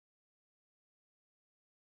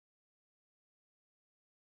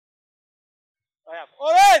I am.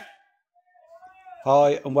 All right.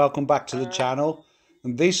 Hi and welcome back to the channel.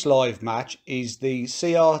 And this live match is the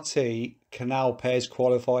CRT Canal Pairs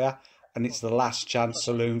qualifier, and it's the last chance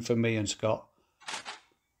saloon for me and Scott.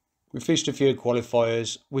 We've fished a few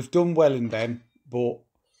qualifiers, we've done well in them, but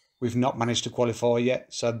we've not managed to qualify yet,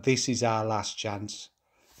 so this is our last chance.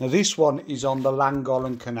 Now this one is on the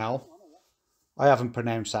Llangollen Canal. I haven't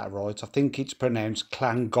pronounced that right. I think it's pronounced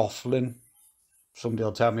Llangollen. Somebody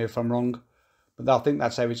will tell me if I'm wrong, but I think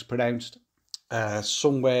that's how it's pronounced.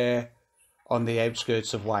 Somewhere on the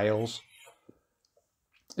outskirts of Wales.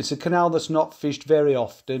 It's a canal that's not fished very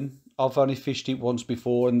often. I've only fished it once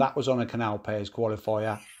before, and that was on a Canal Pairs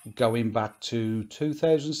qualifier going back to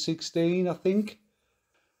 2016, I think.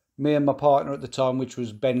 Me and my partner at the time, which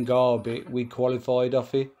was Ben Garby, we qualified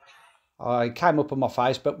off it. I came up on my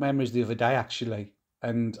Facebook memories the other day actually,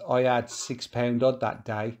 and I had £6 odd that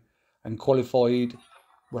day and qualified.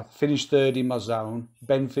 Well, finished third in my zone.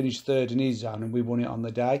 Ben finished third in his zone, and we won it on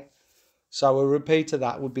the day. So a repeat of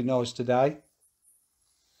that would be nice today.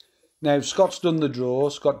 Now, Scott's done the draw,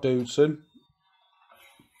 Scott Doodson.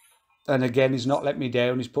 And again, he's not let me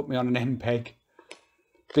down. He's put me on an MPEG.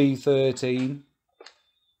 B13.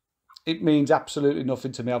 It means absolutely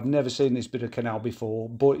nothing to me. I've never seen this bit of canal before,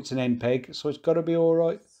 but it's an MPEG, so it's got to be all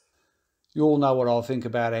right. You all know what I think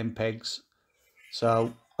about MPEGs.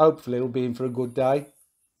 So hopefully it'll be in for a good day.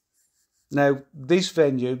 Now, this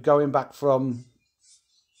venue, going back from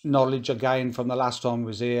knowledge I gained from the last time I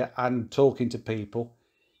was here and talking to people,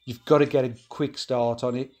 you've got to get a quick start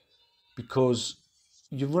on it because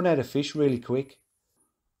you run out of fish really quick.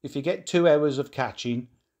 If you get 2 hours of catching,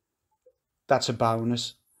 that's a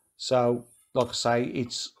bonus. So, like I say,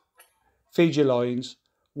 it's feed your lines,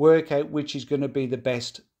 work out which is going to be the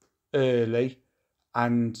best early,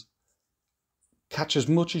 and catch as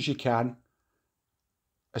much as you can,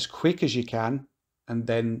 as quick as you can, and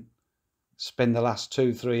then spend the last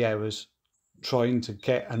 2-3 hours trying to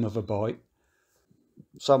get another bite.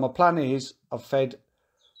 So my plan is I've fed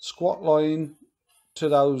squat line to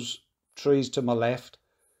those trees to my left,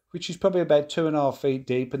 which is probably about 2.5 feet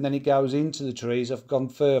deep, and then it goes into the trees. I've gone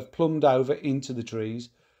further, plumbed over into the trees,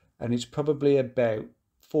 and it's probably about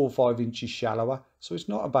 4 or 5 inches shallower, so it's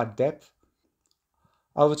not a bad depth.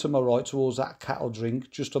 Over to my right towards that cattle drink,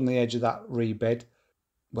 just on the edge of that reed bed,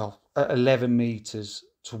 well, at 11 metres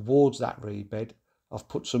towards that reed bed, I've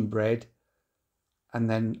put some bread, and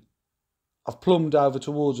then I've plumbed over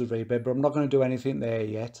towards the reed bed, but I'm not going to do anything there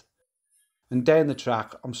yet. And down the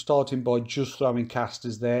track, I'm starting by just throwing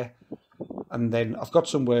casters there, and then I've got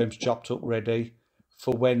some worms chopped up ready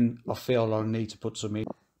for when I feel I need to put some in.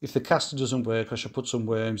 If the caster doesn't work, I shall put some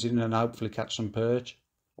worms in and hopefully catch some perch.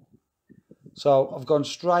 So I've gone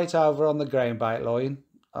straight over on the ground bait line.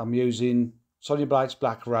 I'm using Sonia Blake's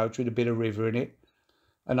Black Roach with a bit of river in it,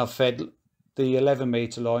 and I've fed the 11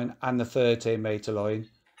 metre line and the 13 metre line,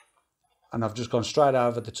 and I've just gone straight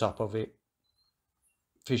over the top of it,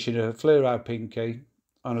 fishing a fluoro pinky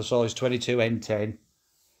on a size 22 N10.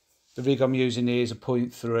 The rig I'm using here is a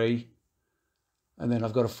 0.3, and then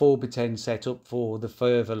I've got a 4x10 set up for the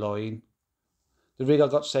further line. The rig I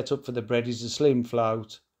got set up for the bread is a slim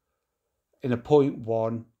float in a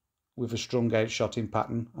 0.1 with a strung out shotting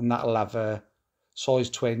pattern, and that'll have a size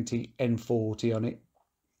 20 N40 on it.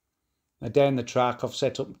 Now down the track I've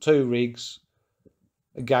set up 2 rigs.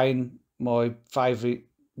 Again, my favourite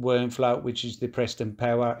worm float, which is the Preston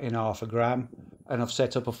Power in 0.5 gram, and I've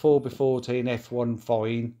set up a 4x14 F1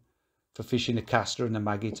 fine for fishing the caster and the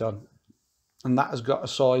maggot on, and that has got a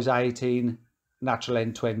size 18 natural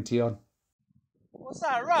N20 on. What's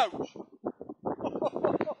that, roach?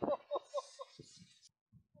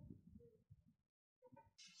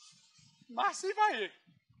 Massive, ain't it?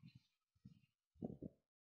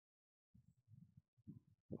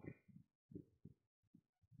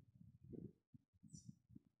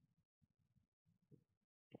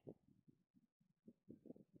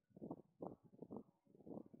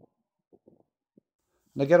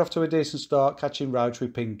 And I get off to a decent start catching roach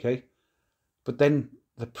with pinky, but then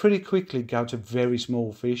they pretty quickly go to very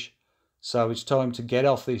small fish, so it's time to get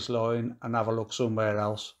off this line and have a look somewhere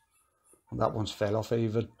else. And that one's fell off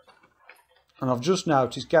even. And I've just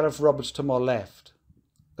noticed Gareth Roberts to my left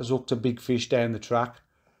has hooked a big fish down the track,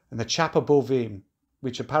 and the chap above him,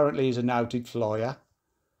 which apparently is a noted flyer,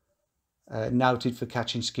 noted for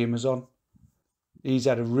catching skimmers on, he's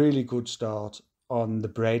had a really good start on the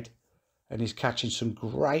bread, and he's catching some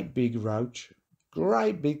great big roach,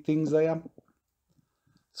 great big things they are.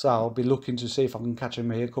 So I'll be looking to see if I can catch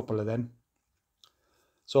him here, a couple of them.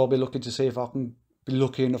 So I'll be looking to see if I can be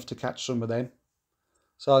lucky enough to catch some of them.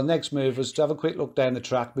 So the next move was to have a quick look down the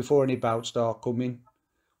track before any boats start coming.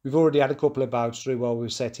 We've already had a couple of boats through while we were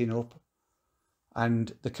setting up,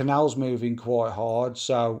 and the canal's moving quite hard,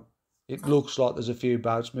 so it looks like there's a few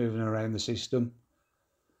boats moving around the system.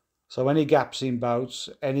 So any gaps in boats,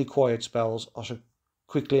 any quiet spells, I should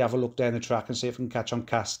quickly have a look down the track and see if I can catch on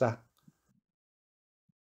caster.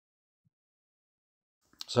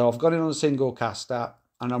 So I've got it on a single caster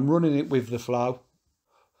and I'm running it with the flow.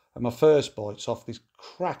 And my first bite's off this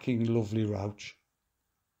cracking lovely roach.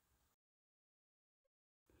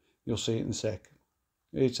 You'll see it in a sec.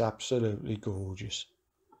 It's absolutely gorgeous.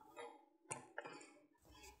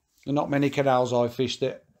 There are not many canals I fish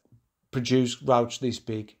that produce roach this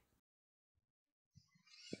big.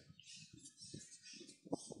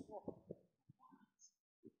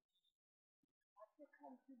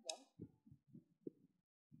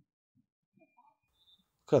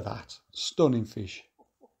 Look at that, stunning fish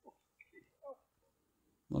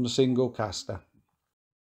on a single caster.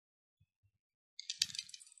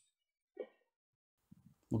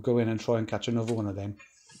 We'll go in and try and catch another one of them.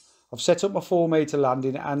 I've set up my 4 metre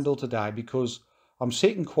landing handle today because I'm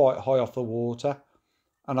sitting quite high off the water,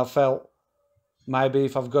 and I felt maybe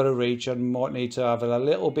if I've got a reach I might need to have a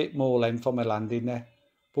little bit more length on my landing there.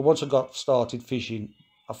 But once I got started fishing,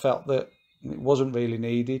 I felt that it wasn't really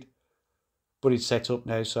needed, but it's set up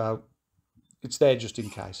now, so it's there just in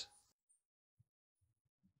case.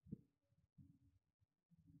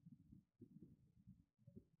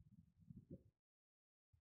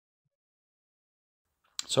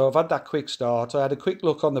 So I've had that quick start. I had a quick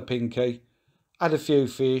look on the pinky, had a few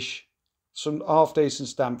fish, some half decent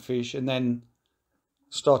stamp fish, and then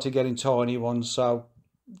started getting tiny ones. So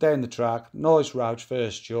down the track, nice roach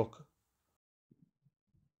first chuck.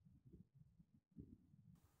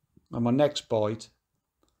 And my next bite,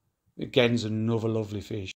 again's another lovely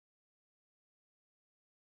fish.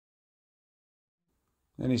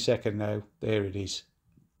 Any second now, there it is.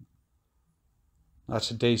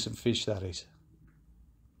 That's a decent fish, that is.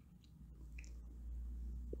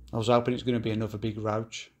 I was hoping it's going to be another big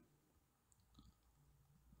roach.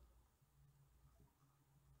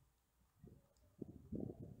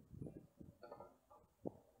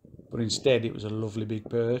 But instead it was a lovely big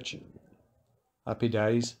perch. Happy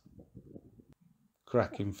days.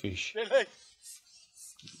 Cracking fish. Really?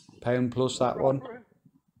 Pound plus that one.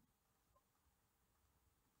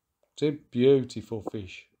 It's a beautiful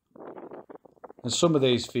fish. And some of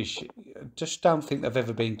these fish, I just don't think they've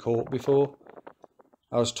ever been caught before.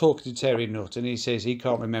 I was talking to Terry Nutt and he says he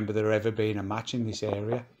can't remember there ever being a match in this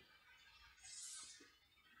area.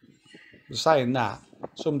 Saying that,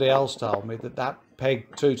 somebody else told me that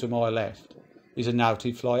peg 2 to my left is a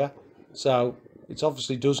noted flyer. So it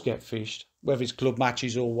obviously does get fished, whether it's club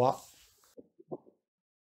matches or what.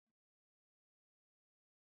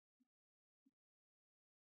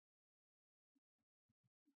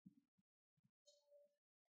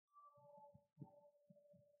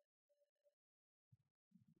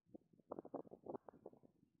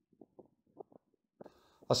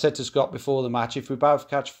 I said to Scott before the match, if we both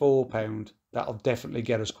catch £4, that'll definitely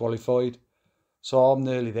get us qualified. So I'm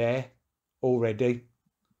nearly there already.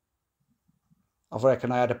 I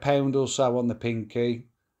reckon I had £1 or so on the pinky.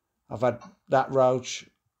 I've had that roach,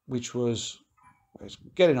 which was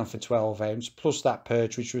getting on for 12 ounce, plus that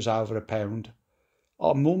perch, which was over £1.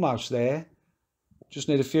 I'm almost there. Just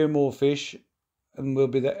need a few more fish, and we'll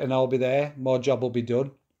be there, and I'll be there. My job will be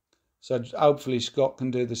done. So hopefully Scott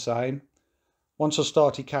can do the same. Once I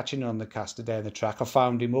started catching on the caster down the track, I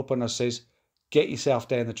found him up and I says, get yourself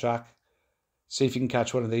down the track. See if you can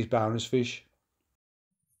catch one of these bonus fish.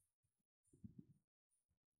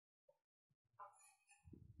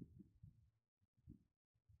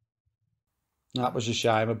 That was a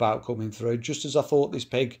shame about coming through. Just as I thought this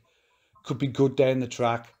pig could be good down the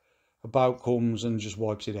track, a boat comes and just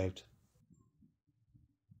wipes it out.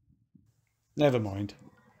 Never mind.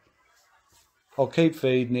 I'll keep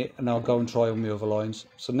feeding it and I'll go and try on my other lines.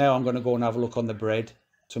 So now I'm going to go and have a look on the bread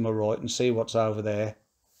to my right and see what's over there.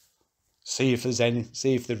 See if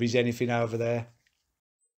there is anything over there.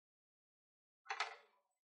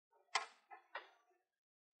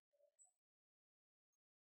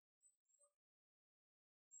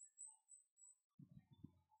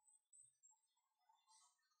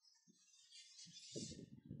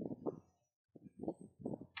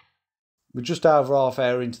 We're just over half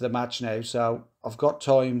hour into the match now, so I've got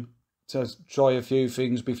time to try a few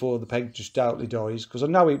things before the peg just totally dies, because I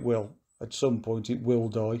know it will. At some point it will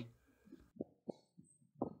die.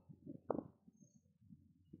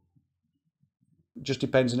 It just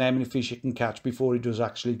depends on how many fish you can catch before it does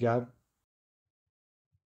actually go.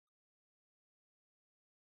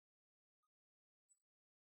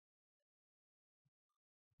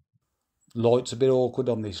 Light's a bit awkward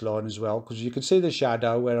on this line as well, because you can see the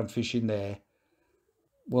shadow where I'm fishing there.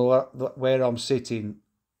 Well, where I'm sitting,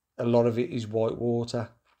 a lot of it is white water.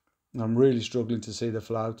 And I'm really struggling to see the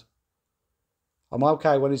float. I'm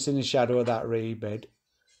okay when it's in the shadow of that reed bed.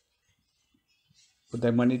 But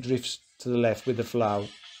then when it drifts to the left with the flow,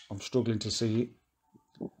 I'm struggling to see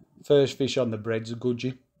it. First fish on the bread's a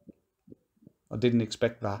gudgie. I didn't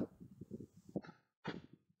expect that.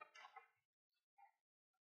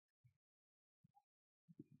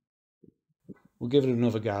 We'll give it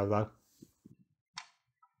another go though.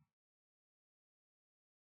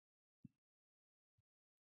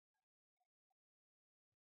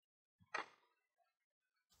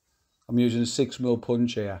 I'm using a 6mm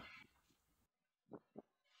punch here.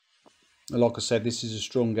 And like I said, this is a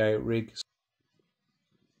strung out rig.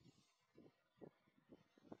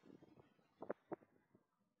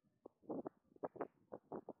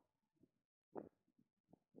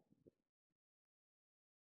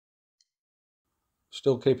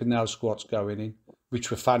 Still keeping those squats going in,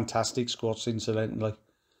 which were fantastic squats incidentally.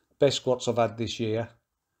 Best squats I've had this year.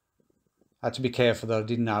 I had to be careful that I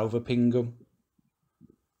didn't overping them.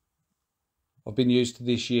 I've been used to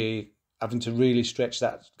this year having to really stretch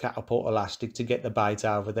that catapult elastic to get the bait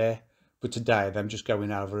over there. But today I'm just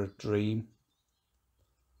going over a dream.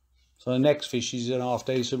 So the next fish is an half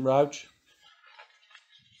decent roach.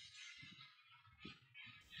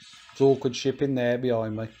 It's awkward shipping there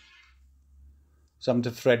behind me. So I'm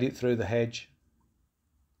to thread it through the hedge.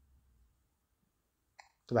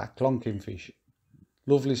 Look at that clonking fish.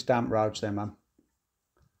 Lovely stamp roach there, man.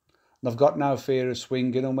 And I've got no fear of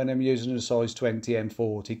swinging them when I'm using a size 20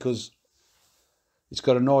 M40 because it's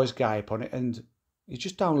got a nice gape on it and you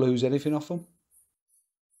just don't lose anything off them.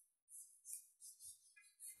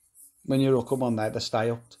 When you hook them on there, they stay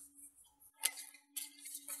hooked.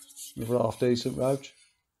 Another half decent roach.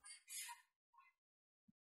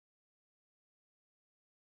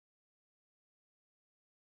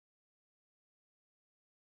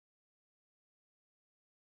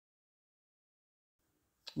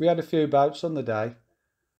 We had a few boats on the day.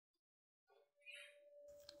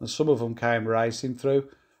 And some of them came racing through.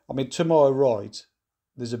 I mean, to my right,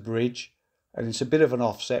 there's a bridge. And it's a bit of an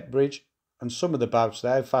offset bridge. And some of the boats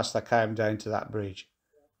there, how fast they came down to that bridge.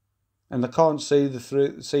 And they can't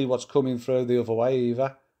see what's coming through the other way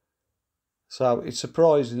either. So it's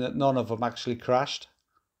surprising that none of them actually crashed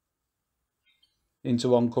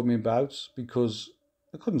into oncoming boats because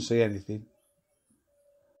they couldn't see anything.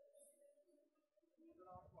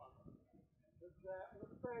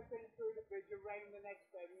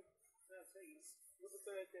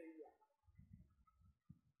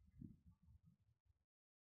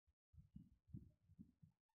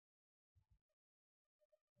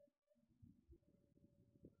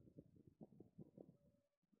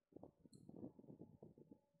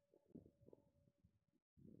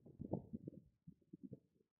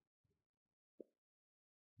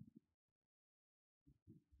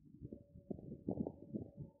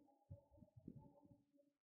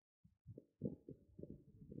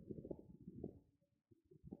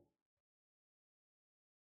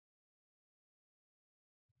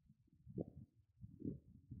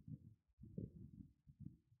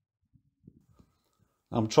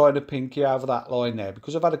 I'm trying to pinky over that line there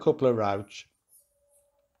because I've had a couple of roach.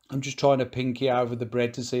 I'm just trying to pinky over the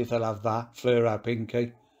bread to see if they'll have that fluoro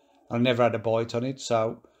pinky. I never had a bite on it,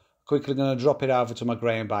 so quickly going to drop it over to my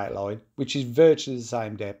ground bait line, which is virtually the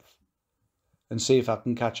same depth, and see if I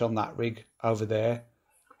can catch on that rig over there.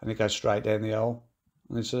 And it goes straight down the hole.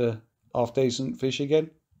 And it's a half decent fish again.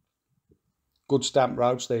 Good stamp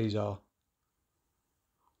roach these are.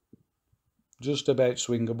 Just about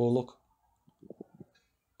swingable, look.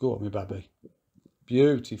 Go on, me baby.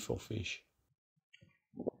 Beautiful fish.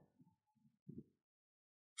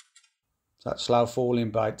 That slow falling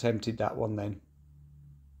bait tempted that one then.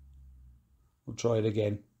 We'll try it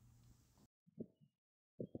again.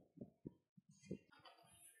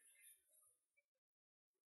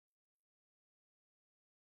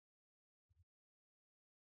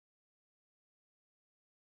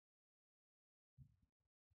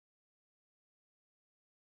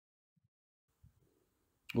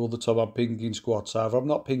 All the time I'm pinging squats over. I'm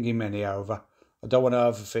not pinging many over. I don't want to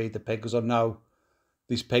overfeed the peg because I know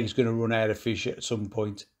this peg's going to run out of fish at some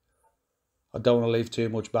point. I don't want to leave too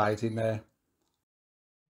much bait in there.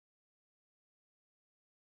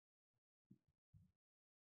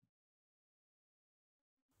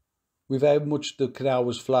 With how much the canal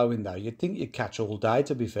was flowing though, you'd think you'd catch all day,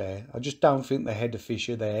 to be fair. I just don't think the head of fish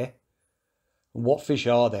are there. And what fish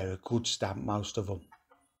are there are good stamp, most of them.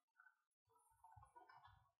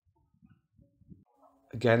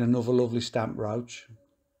 Again, another lovely stamp roach.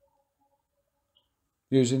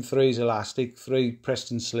 Using 3's elastic, 3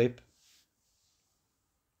 Preston slip.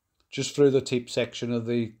 Just through the tip section of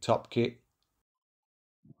the top kit.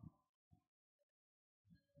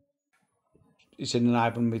 It's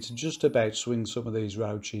enabling me to just about swing some of these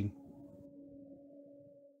roach in.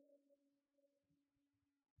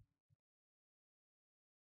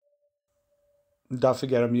 And don't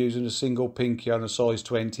forget I'm using a single pinky on a size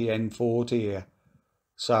 20 N40 here.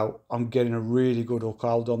 So I'm getting a really good hook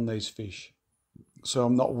hold on these fish. So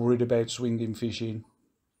I'm not worried about swinging fish in.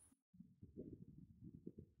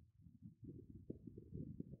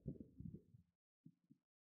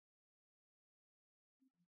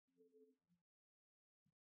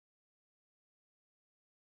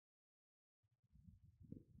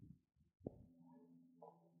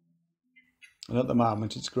 And at the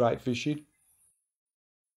moment it's great fishing.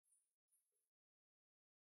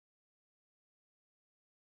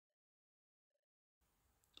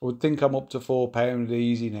 I would think I'm up to £4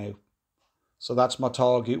 easy now. So that's my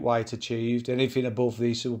target weight achieved. Anything above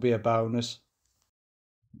this will be a bonus.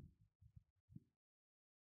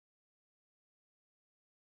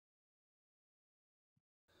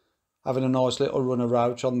 Having a nice little run of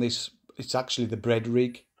roach on this. It's actually the bread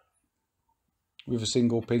rig with a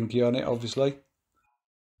single pinky on it, obviously.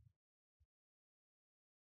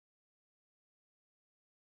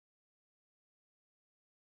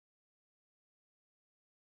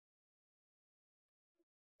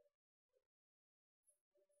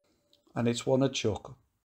 And it's one a chuck.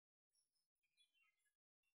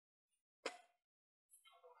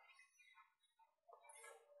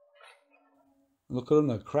 Look at them,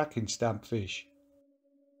 they're cracking stamp fish.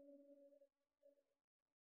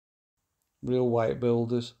 Real weight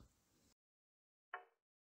builders.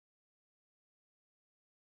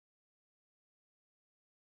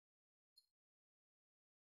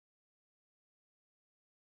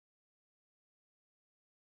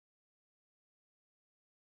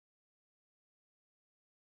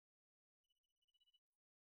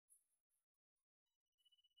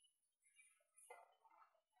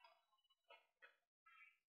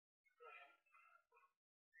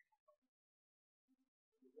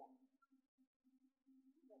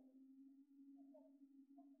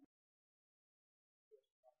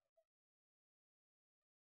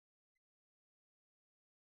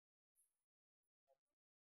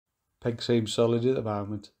 Peg seems solid at the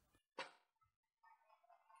moment.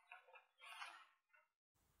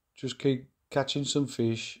 Just keep catching some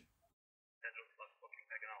fish.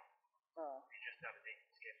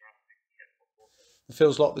 It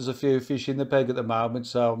feels like there's a few fish in the peg at the moment,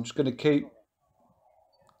 so I'm just going to keep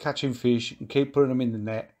catching fish and keep putting them in the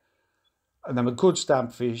net. And I'm a good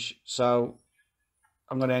stamp fish, so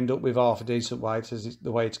I'm going to end up with half a decent weight as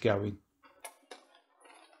the way it's going.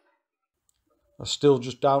 I still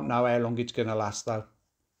just don't know how long it's going to last though.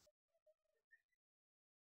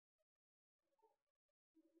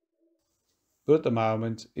 But at the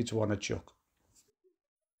moment, it's one a chuck.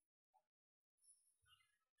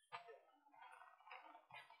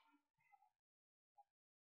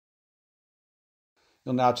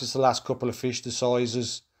 You'll notice the last couple of fish, the size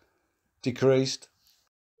has decreased.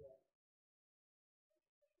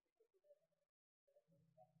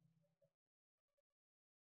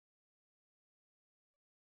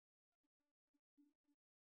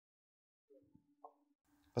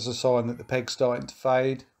 That's a sign that the peg's starting to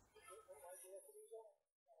fade.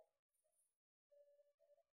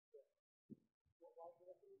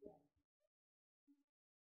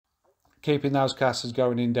 Keeping those casters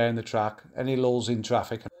going in down the track, any lulls in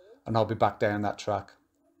traffic, and I'll be back down that track.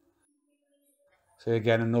 See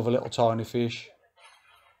again, another little tiny fish.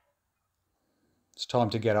 It's time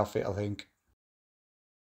to get off it, I think.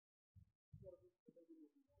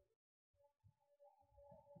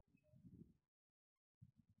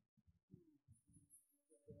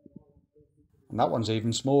 And that one's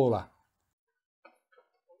even smaller.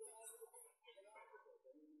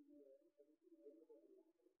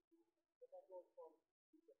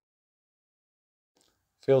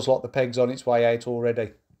 Feels like the peg's on its way out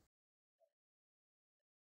already.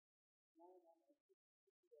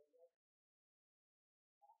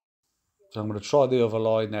 So I'm going to try the other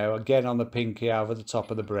line now, again on the pinky over the top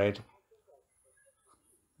of the bread.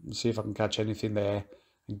 And see if I can catch anything there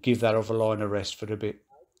and give that other line a rest for a bit.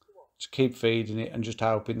 Just keep feeding it and just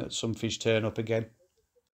hoping that some fish turn up again.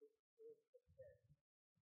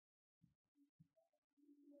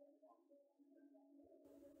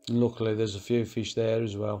 And luckily there's a few fish there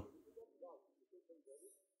as well.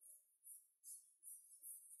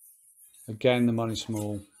 Again, the money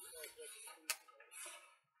small.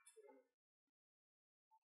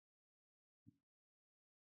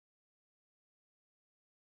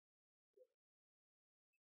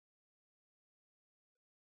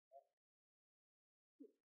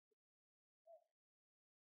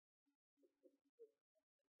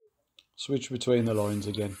 Switch between the lines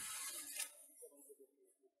again.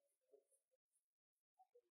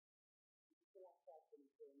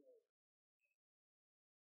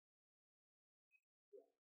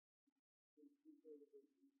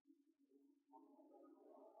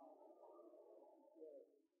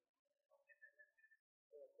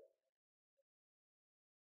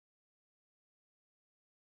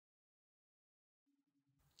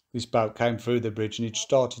 This boat came through the bridge and it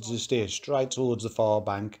started to steer straight towards the far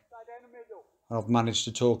bank. And I've managed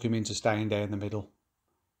to talk him into staying down the middle.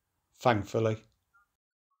 Thankfully.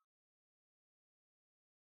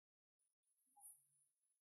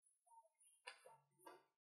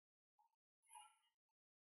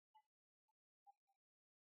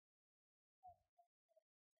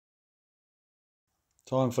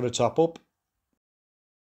 Time for the top up.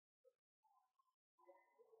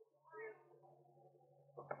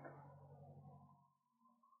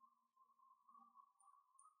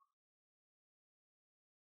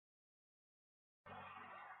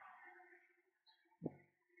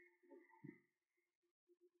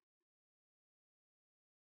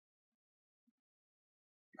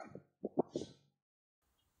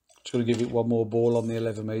 Just going to give it one more ball on the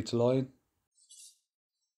 11 metre line.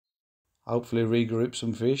 Hopefully regroup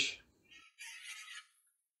some fish.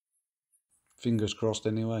 Fingers crossed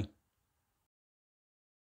anyway.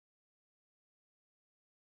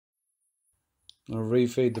 I'll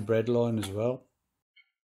refeed the bread line as well.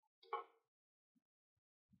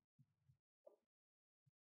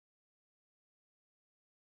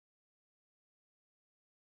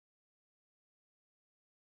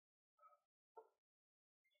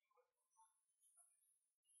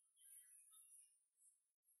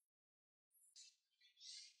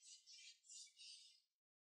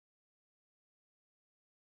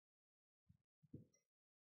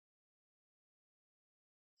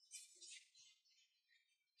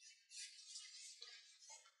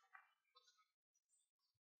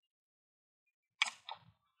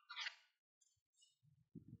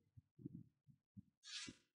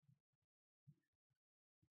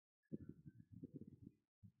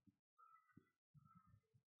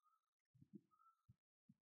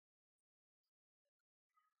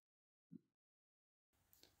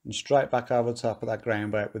 And straight back over the top of that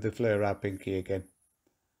ground bait with the fluoro pinky again.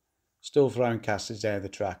 Still throwing casters down the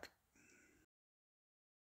track.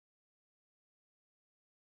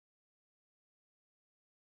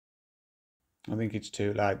 I think it's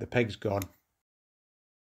too late, the peg's gone.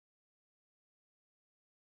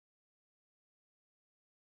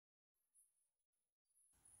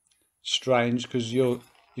 Strange, because you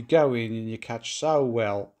go in and you catch so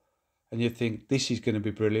well and you think this is going to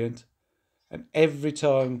be brilliant. And every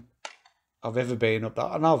time I've ever been up there,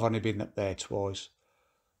 and I've only been up there twice,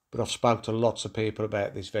 but I've spoke to lots of people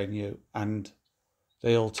about this venue and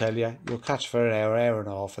they all tell you, you'll catch for an hour, hour and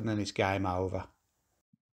a half, and then it's game over.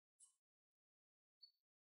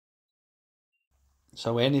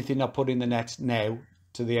 So anything I put in the net now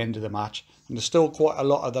to the end of the match, and there's still quite a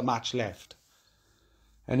lot of the match left,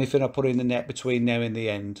 anything I put in the net between now and the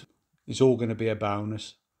end is all going to be a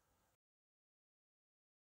bonus.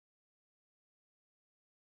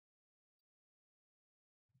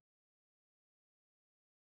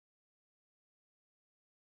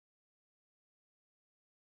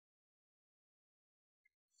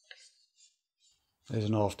 There's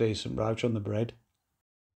an half decent roach on the bread.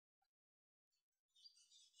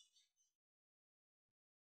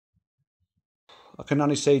 I can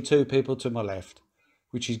only see two people to my left,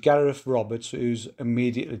 which is Gareth Roberts, who's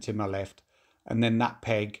immediately to my left, and then that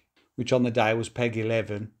peg, which on the day was peg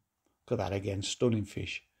 11. Got that again, stunning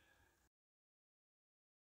fish.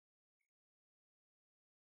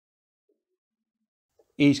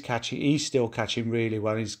 He's still catching really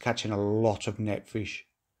well. He's catching a lot of net fish.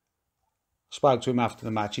 Spoke to him after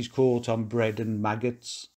the match. He's caught on bread and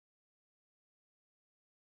maggots.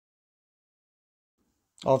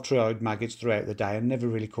 I've tried maggots throughout the day and never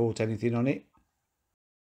really caught anything on it.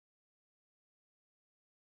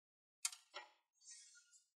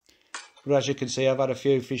 But as you can see, I've had a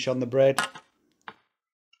few fish on the bread.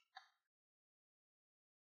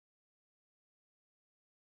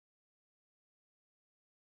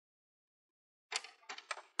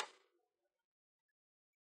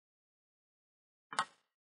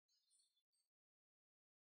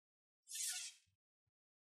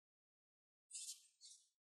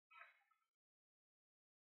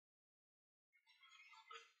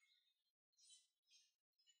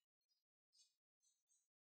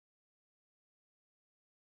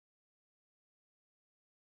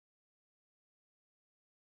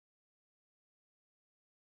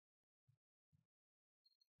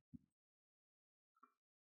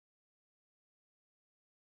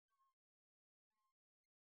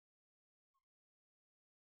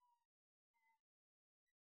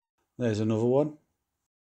 There's another one.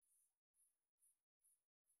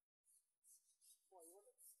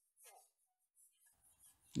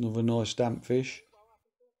 Another nice stamp fish.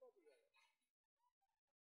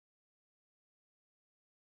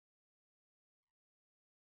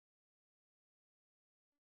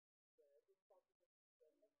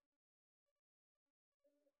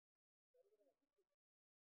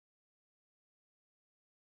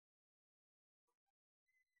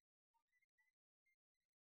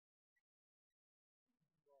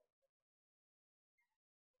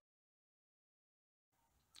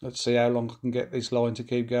 Let's see how long I can get this line to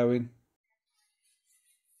keep going.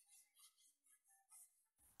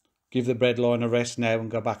 Give the bread line a rest now and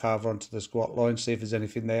go back over onto the squat line, see if there's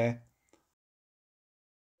anything there.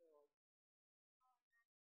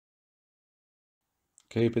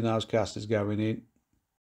 Keeping those casters going in.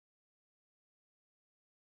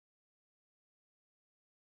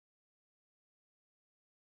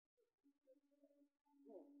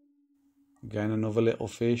 Again, another little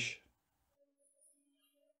fish.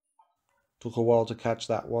 Took a while to catch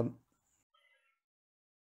that one.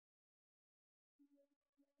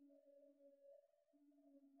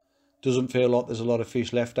 Doesn't feel like there's a lot of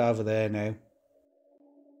fish left over there now.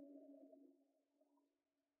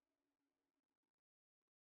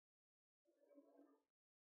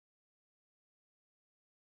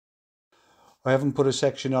 I haven't put a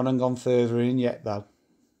section on and gone further in yet though.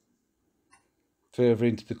 Further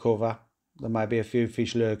into the cover. There might be a few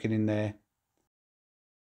fish lurking in there.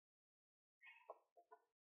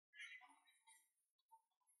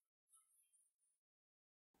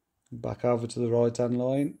 Back over to the right hand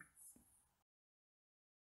line.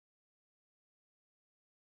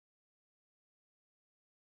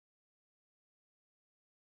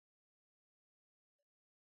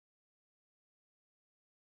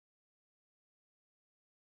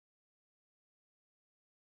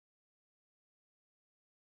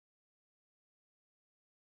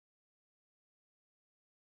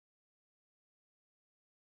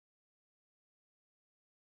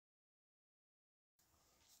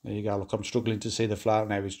 There you go, look, I'm struggling to see the float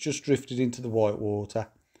now. It's just drifted into the white water.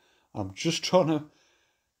 I'm just trying to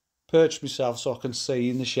perch myself so I can see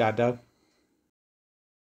in the shadow.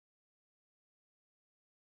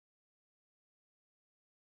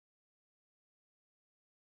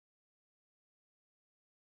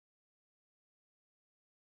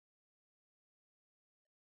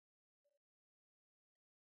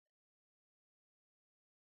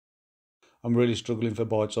 I'm really struggling for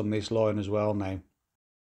bites on this line as well now.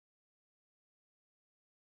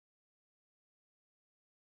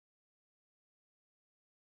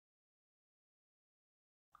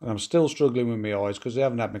 And I'm still struggling with my eyes because I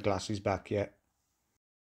haven't had my glasses back yet.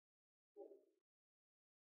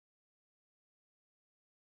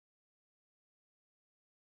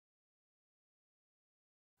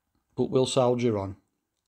 But we'll soldier on.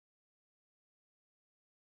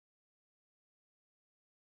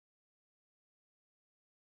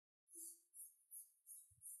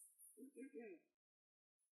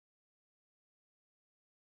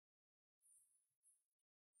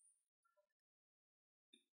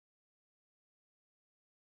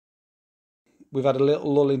 We've had a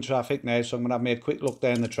little lull in traffic now, so I'm going to have me a quick look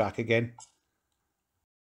down the track again.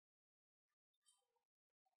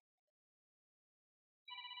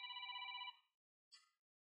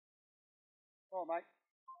 Oh, mate.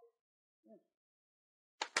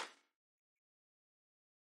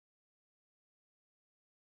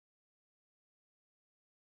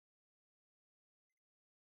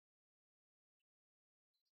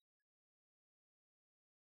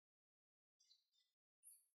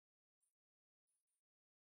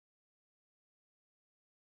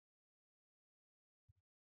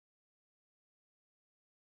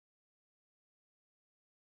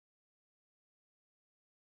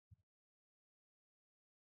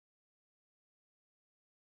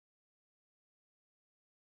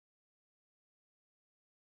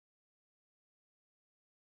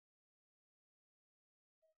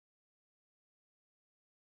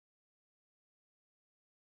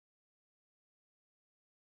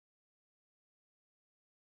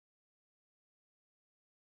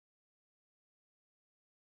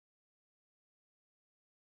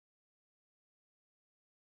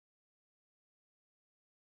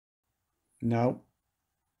 No.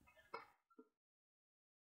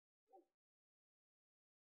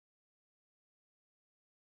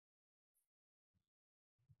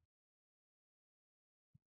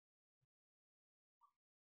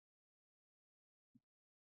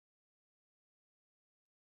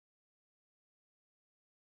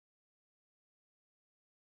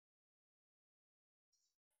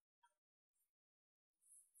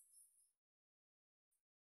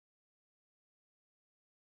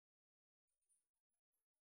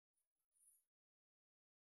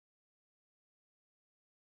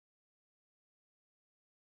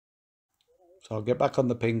 So I'll get back on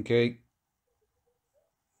the pinky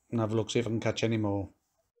and have a look, see if I can catch any more.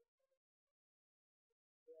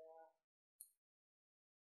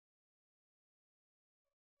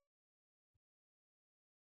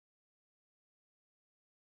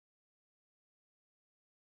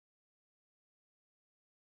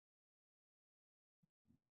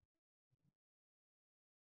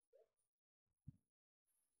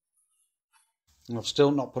 I've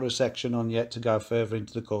still not put a section on yet to go further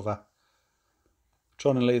into the cover. I'm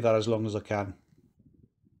trying to leave that as long as I can.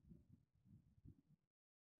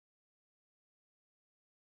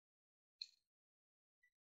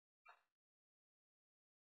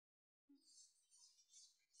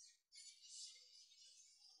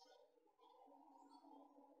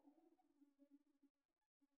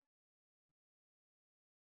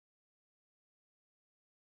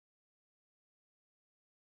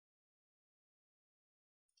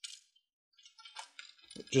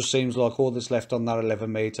 It just seems like all that's left on that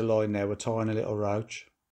 11 metre line now, a tiny little roach.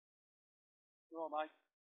 Right, mate.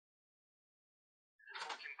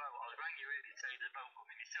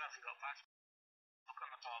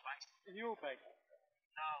 In your bag?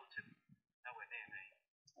 No, nowhere near me.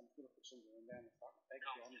 I'm just going to put something down the front. Bag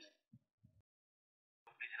on it.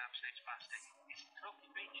 He's an absolute spastic. He's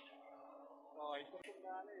totally beached. Oh, he's got them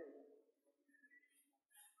down here.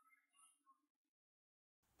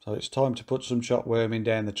 So it's time to put some shot worming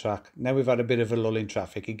down the track. Now we've had a bit of a lull in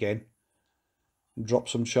traffic again. Drop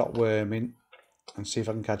some shot worming and see if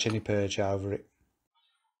I can catch any perch over it.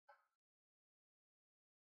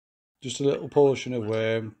 Just a little portion of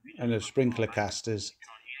worm and a sprinkle of casters.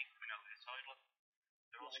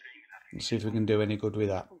 And see if we can do any good with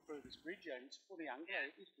that.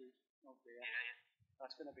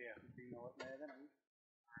 That's going to be a nightmare, isn't it?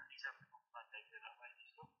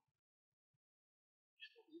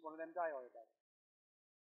 Is it one of them day or a day?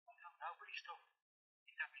 I don't know, but he's stuck.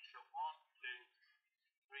 He's having stuck 1, 2,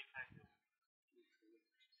 3 pages.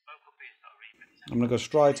 I'm going to go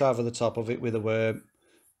straight over the top of it with a worm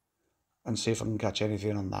and see if I can catch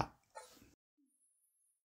anything on that.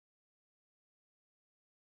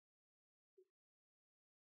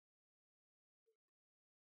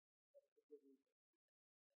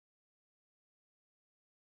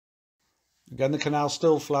 Again, the canal's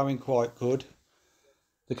still flowing quite good.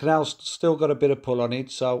 The canal's still got a bit of pull on it,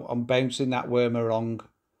 so I'm bouncing that worm along,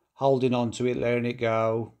 holding on to it, letting it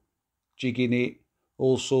go, jigging it,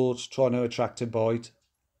 all sorts, trying to attract a bite.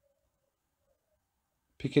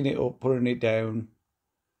 Picking it up, putting it down,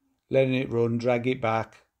 letting it run, drag it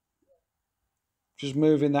back. Just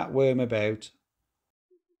moving that worm about.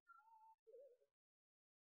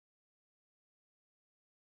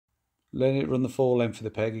 Letting it run the full length of the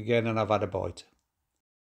peg again, and I've had a bite.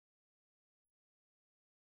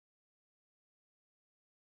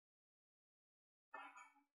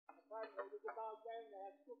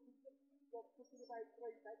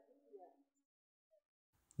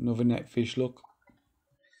 Another net fish, look.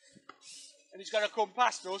 And he's got to come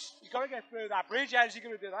past us. He's got to get through that bridge. How's he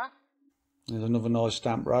going to do that? There's another nice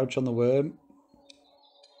stamp roach on the worm.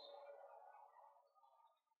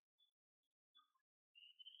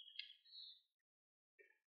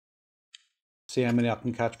 See how many I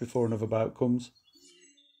can catch before another boat comes.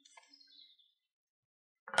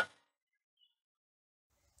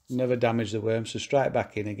 Never damage the worm, so straight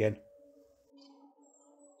back in again.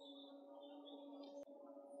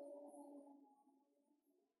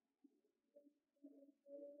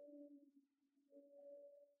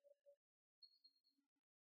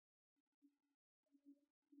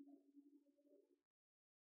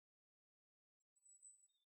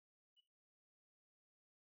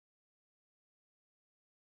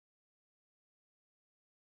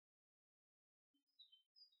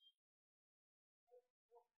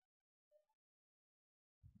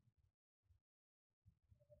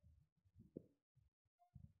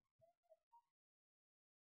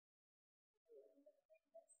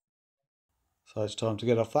 So it's time to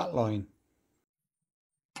get off that line.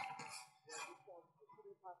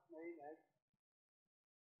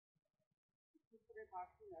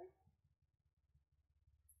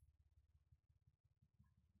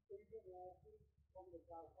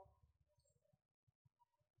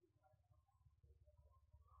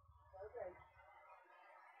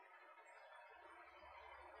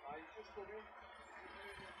 Just coming.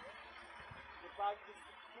 The bag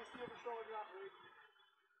just the other side of that bridge.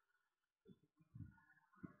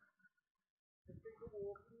 There's people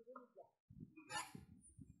walking, isn't there?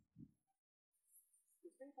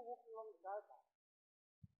 There's people walking along the side now.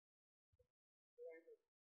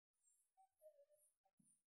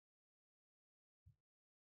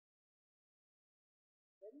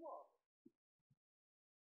 Then what?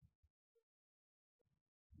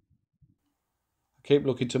 Keep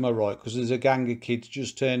looking to my right because there's a gang of kids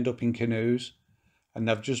just turned up in canoes and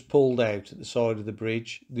they've just pulled out at the side of the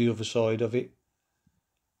bridge, the other side of it,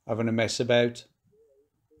 having a mess about,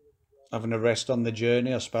 having a rest on the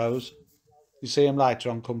journey, I suppose. You see them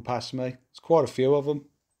later on come past me. There's quite a few of them.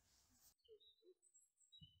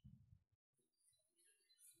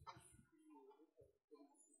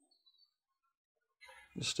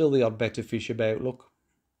 There's still the odd better fish about, look.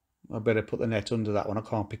 I better put the net under that one, I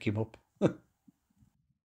can't pick him up.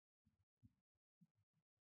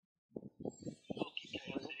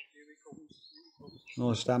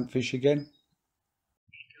 Nice stamp fish again.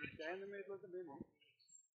 Down the middle of the minute.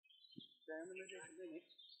 Down the middle of the minute.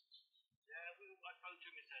 Yeah, I spoke to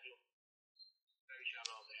him and said, look, very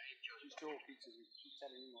shallow there. He's talking to me, she's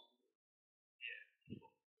telling him what to do. Yeah.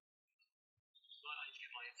 Well, I just get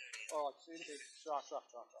my head down here. Oh, see the bit. Try.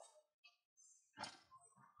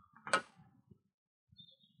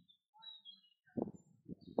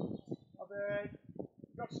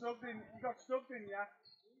 You got snubbed in, yeah?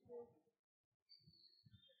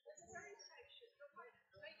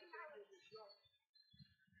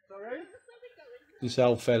 Sorry? This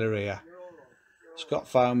old fella here, Scott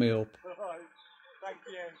found me up. Thank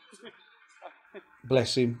you.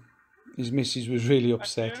 Bless him. His missus was really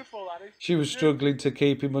upset. She was struggling to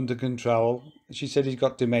keep him under control. She said he's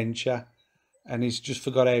got dementia and he's just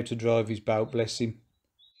forgot how to drive his boat, bless him.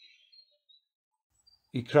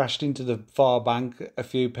 He crashed into the far bank a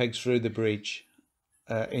few pegs through the bridge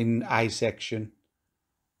in A section.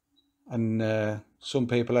 And some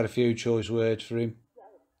people had a few choice words for him.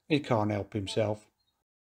 He can't help himself.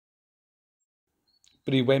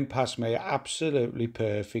 But he went past me absolutely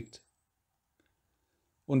perfect.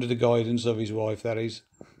 Under the guidance of his wife, that is.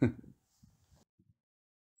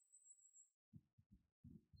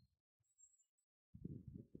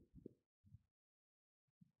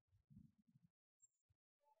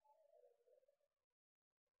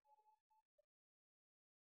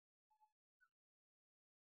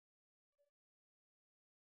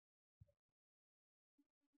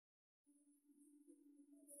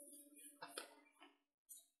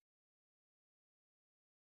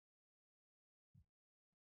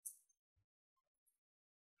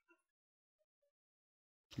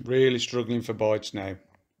 Really struggling for bites now.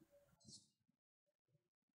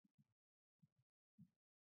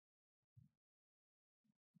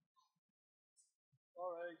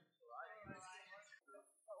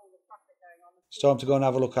 It's time to go and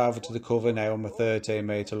have a look over to the cover now on my 13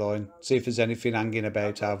 metre line. See if there's anything hanging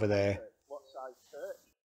about over there.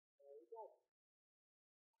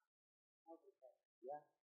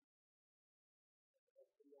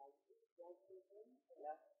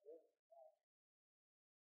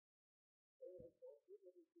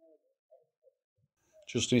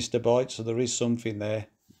 Just missed a bite, so there is something there.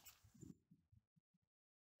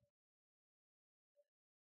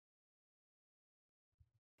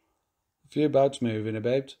 A few boats moving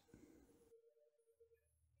about.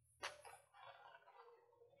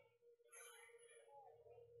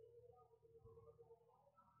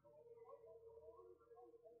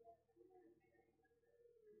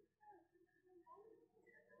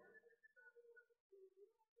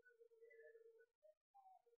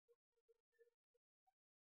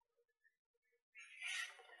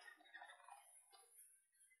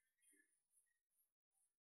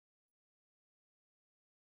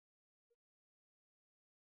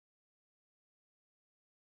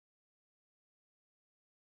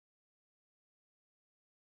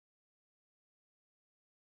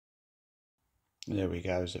 There we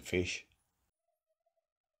go, there's a fish.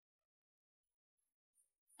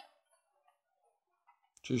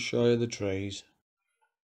 Just shy of the trees.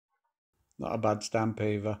 Not a bad stamp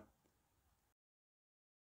either.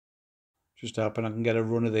 Just hoping I can get a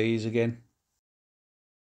run of these again.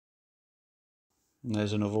 And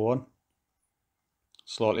there's another one.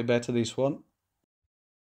 Slightly better, this one.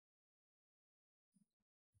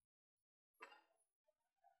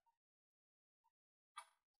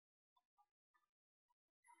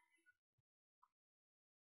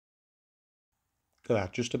 Look at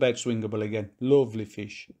that, just about swingable again. Lovely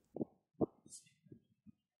fish.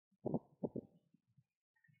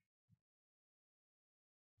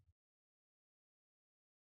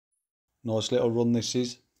 Nice little run this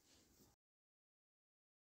is.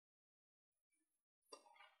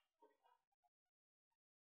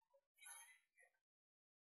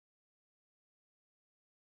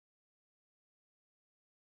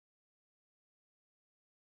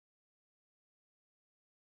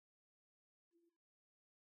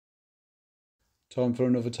 Time for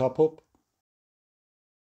another top up.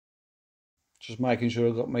 Just making sure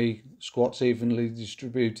I've got my squats evenly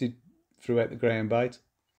distributed throughout the ground bait.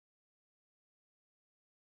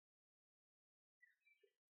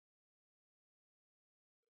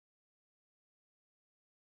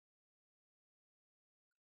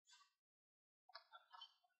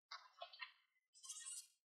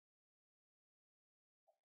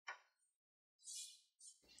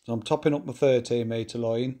 So I'm topping up my 13 metre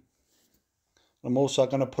line. I'm also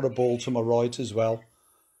going to put a ball to my right as well,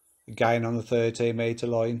 again on the 13 metre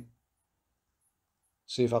line.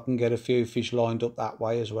 See if I can get a few fish lined up that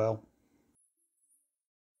way as well.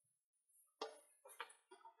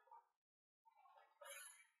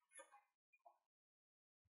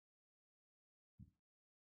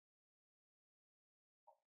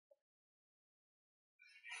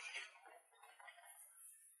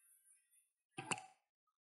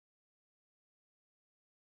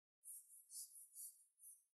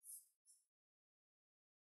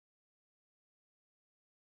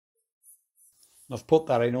 I've put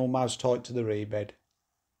that in almost tight to the rebed.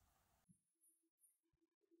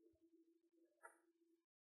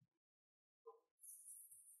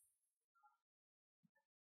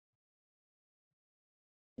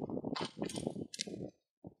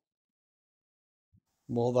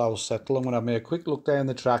 While they'll settle, I'm going to have me a quick look down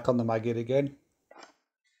the track on the maggot again.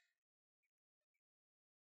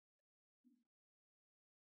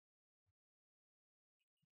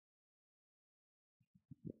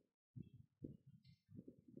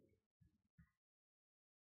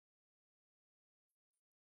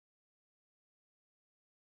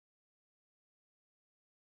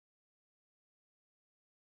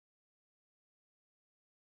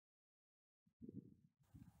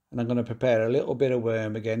 And I'm going to prepare a little bit of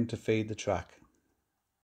worm again to feed the track.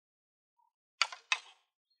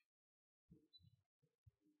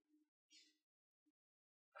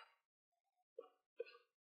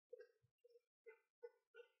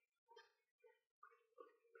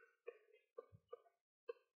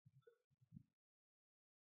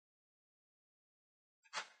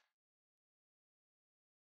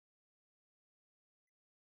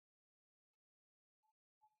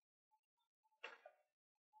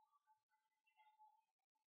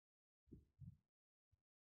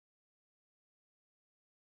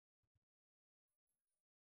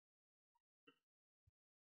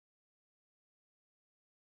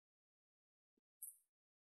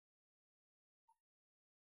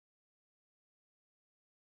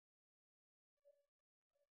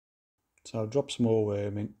 So I'll drop some more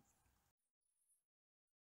worm in.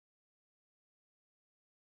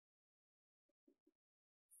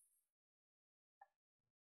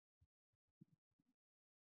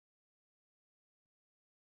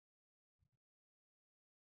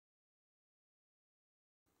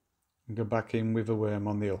 And go back in with a worm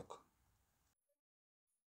on the hook.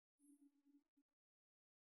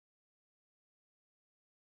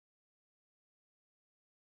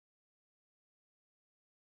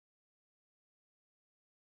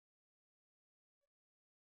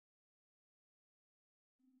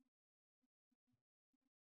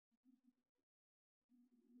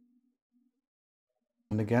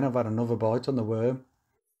 And again, I've had another bite on the worm.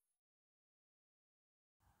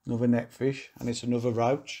 Another net fish, and it's another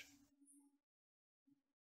roach.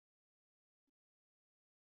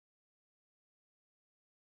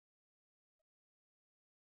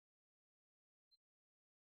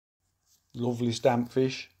 Lovely stamp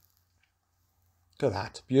fish. Look at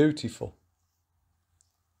that, beautiful.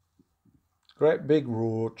 Great big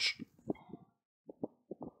roach.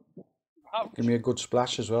 Ouch. Give me a good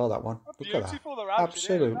splash as well, that one. Look at that.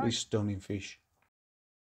 Absolutely stunning fish.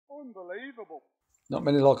 Unbelievable. Not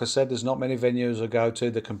many, like I said, there's not many venues I go to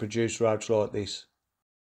that can produce roach like this.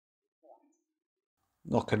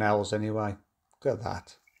 Not canals anyway. Look at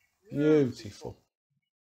that. Beautiful.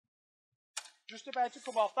 Just about to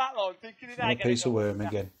come off that line, thinking it And a piece of worm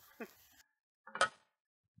again.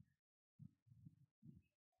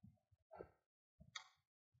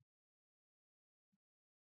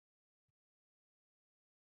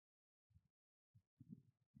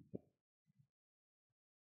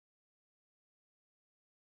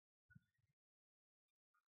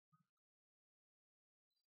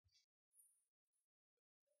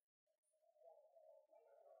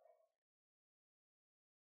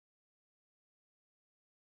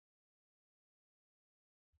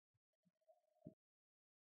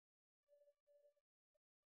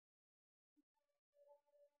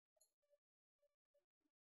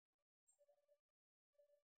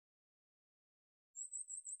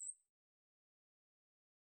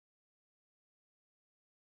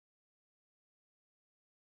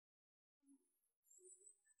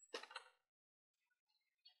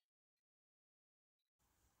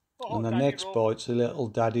 Oh, And the daddy next rough. bite's a little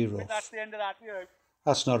daddy I think rough. that's the end of that, you.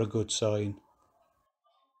 That's not a good sign.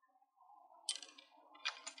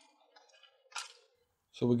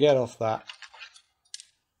 So we get off that.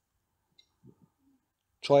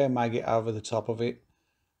 Try and mag it over the top of it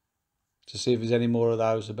to see if there's any more of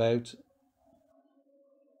those about.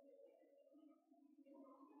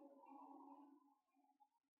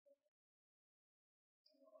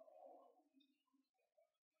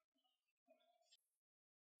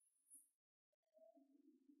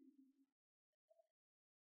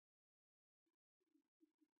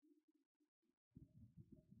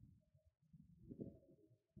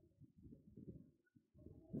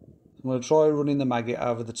 I'm going to try running the maggot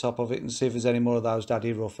over the top of it and see if there's any more of those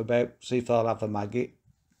daddy rough about. See if they'll have a maggot.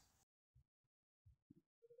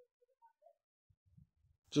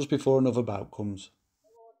 Just before another bout comes.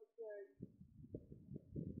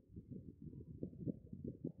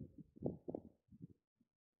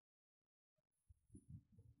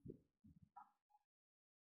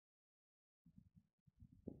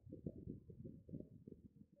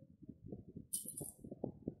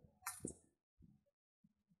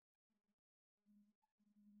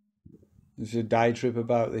 There's a day trip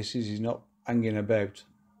about this is he's not hanging about.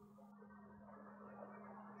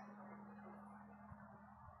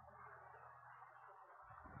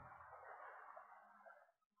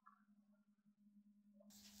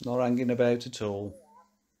 Not hanging about at all.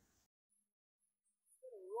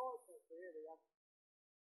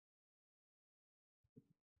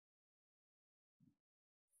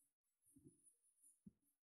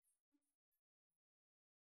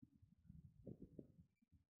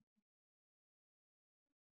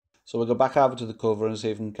 So we'll go back over to the cover and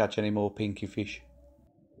see if we can catch any more pinky fish.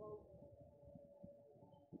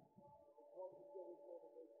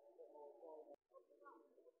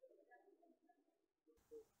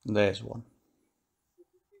 And there's one.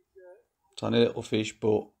 Tiny little fish,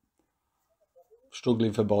 but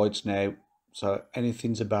struggling for bites now. So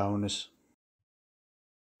anything's a bonus.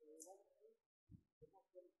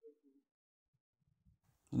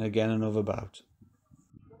 And again another bout.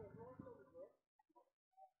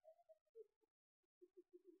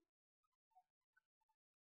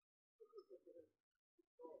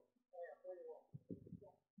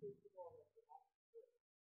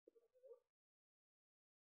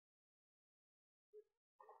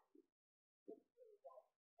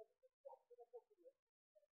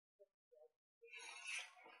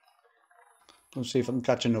 Let's see if I can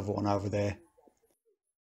catch another one over there.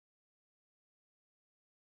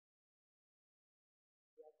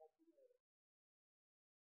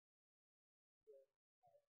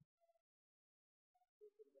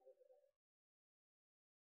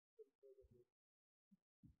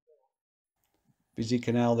 Busy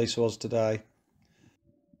canal this was today.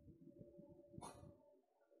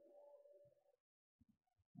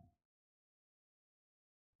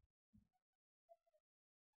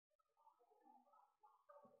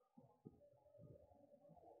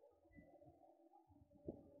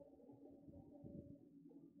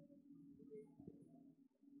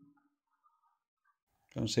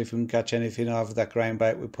 Go and see if we can catch anything over that ground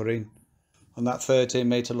bait we put in. On that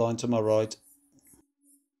 13-metre line to my right.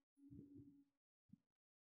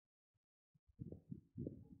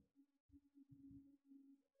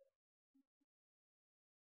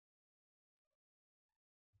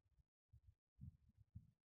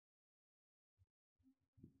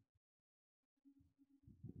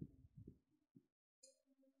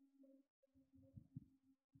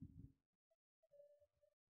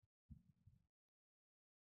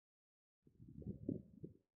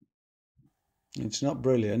 It's not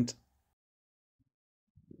brilliant.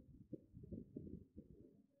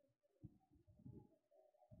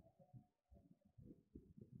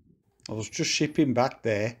 I was just shipping back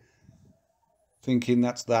there, thinking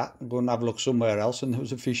that's that. I'm going to have a look somewhere else, and there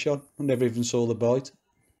was a fish on. I never even saw the bite.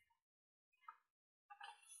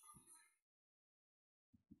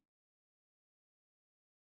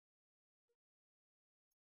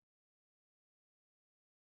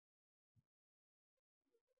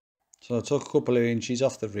 So I took a couple of inches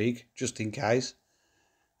off the rig, just in case.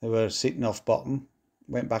 They were sitting off bottom.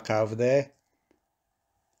 Went back over there.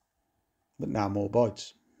 But now more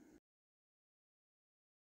bites.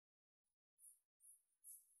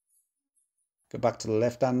 Go back to the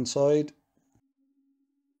left-hand side.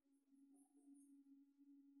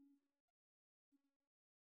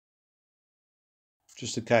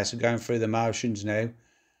 Just a case of going through the motions now.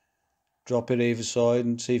 Drop it either side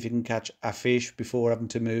and see if you can catch a fish before having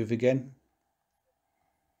to move again.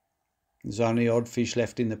 There's only odd fish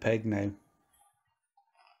left in the peg now.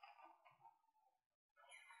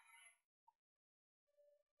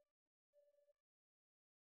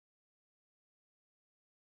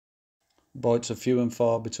 Bites are few and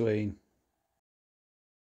far between.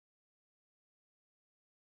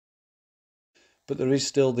 But there is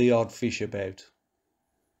still the odd fish about,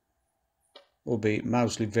 albeit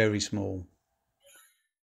mostly very small.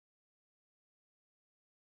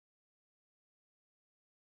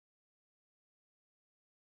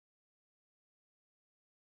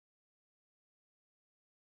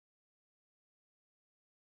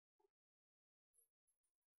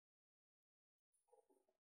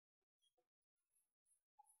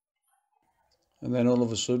 And then all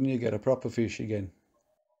of a sudden you get a proper fish again.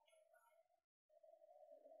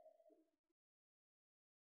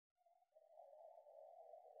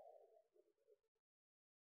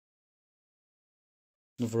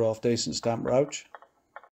 Another half decent stamp roach.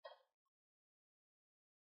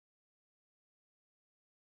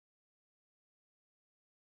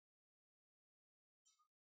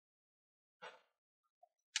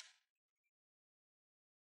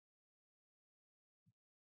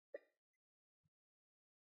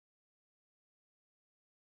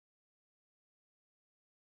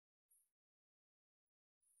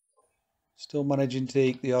 Still managing to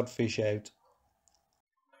eke the odd fish out.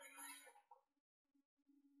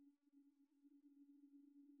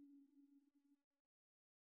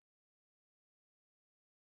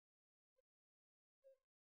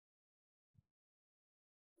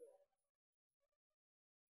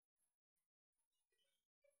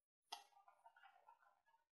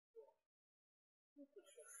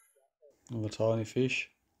 Another tiny fish.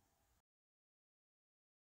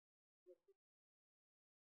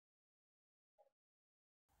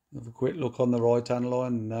 Have a quick look on the right hand line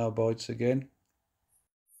and now bites again.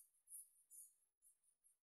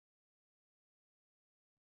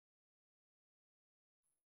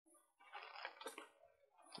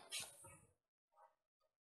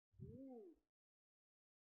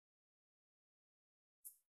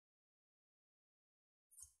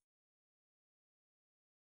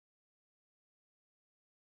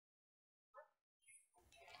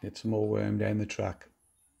 Get some more worm down the track.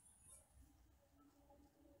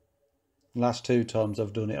 Last 2 times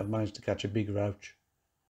I've done it, I've managed to catch a big roach.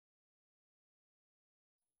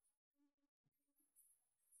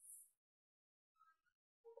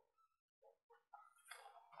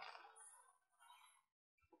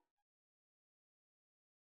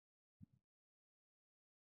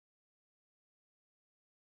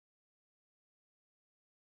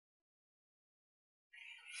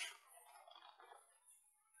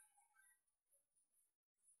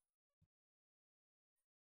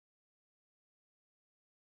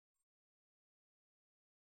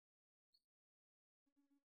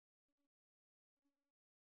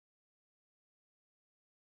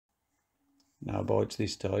 Now bites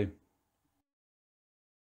this time.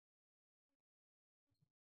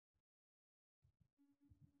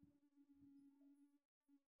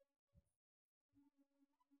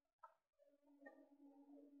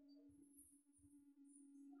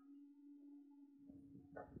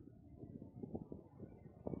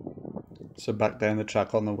 So back down the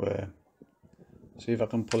track on the worm. See if I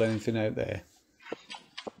can pull anything out there.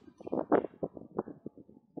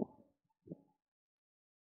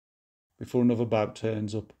 Before another boat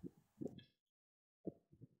turns up.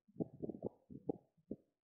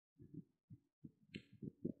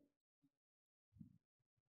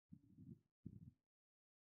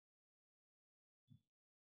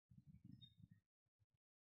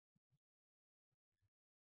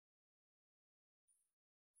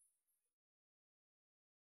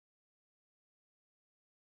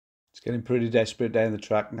 It's getting pretty desperate down the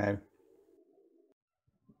track now.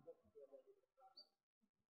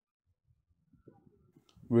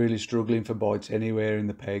 Really struggling for bites anywhere in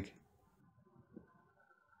the peg.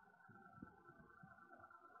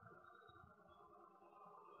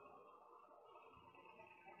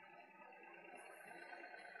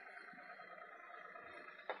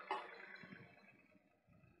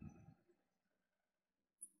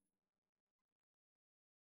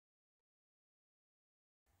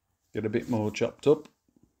 Get a bit more chopped up.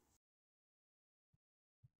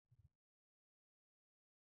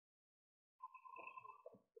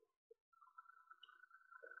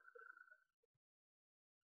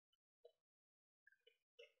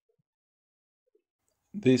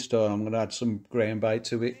 This time I'm going to add some ground bait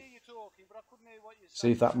to it.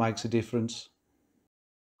 See if that makes a difference.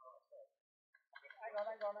 Hang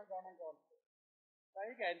on.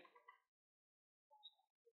 Say again.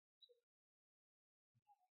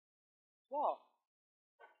 What?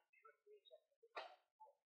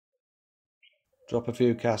 Drop a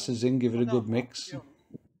few casters in, give it a good mix. I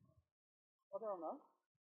don't know.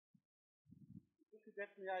 You could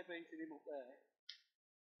definitely have eaten him up there.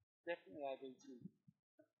 Definitely IBT.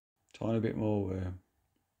 Tiny bit more worm.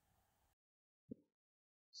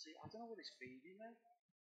 See, I don't know what he's feeding now.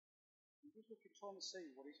 I'm just looking, trying to see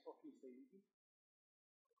what he's fucking feeding.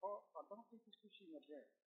 I don't think he's pushing the bread.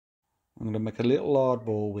 I'm going to make a little hard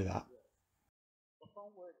ball with that. I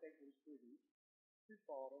can't work out what he's doing. Too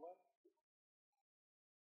far away.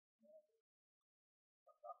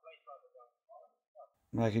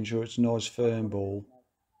 Making sure it's a nice firm ball.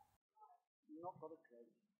 Not got a clue.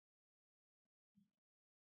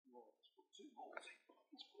 Let's put two balls in.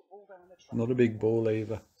 Let's put a ball down the track. Not a big ball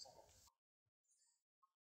either.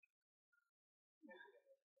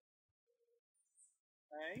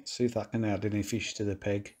 Hey? See if that can add any fish to the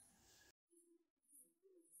peg.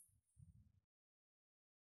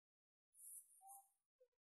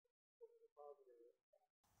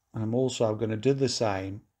 And I'm also going to do the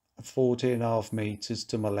same at 14.5 metres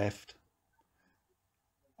to my left,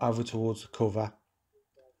 over towards the cover.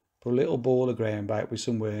 Put a little ball of ground bait with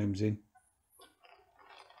some worms in.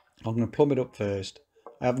 I'm going to plumb it up first.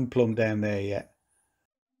 I haven't plumbed down there yet.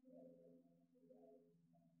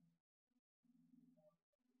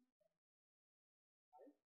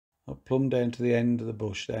 I'll plumb down to the end of the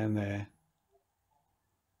bush down there.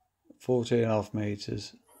 14.5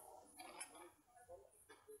 metres.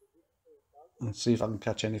 And see if I can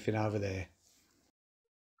catch anything over there.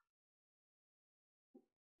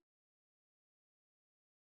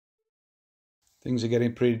 Things are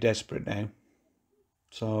getting pretty desperate now.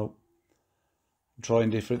 So I'm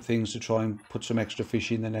trying different things to try and put some extra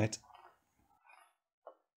fish in the net.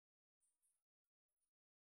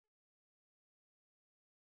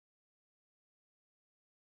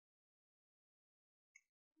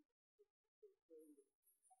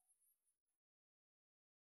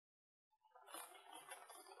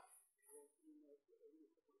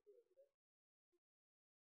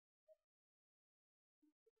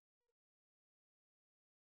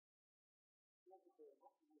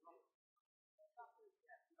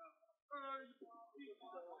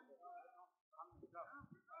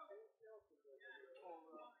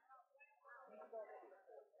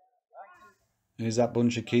 Here's that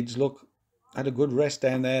bunch of kids, look. Had a good rest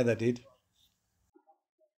down there, they did.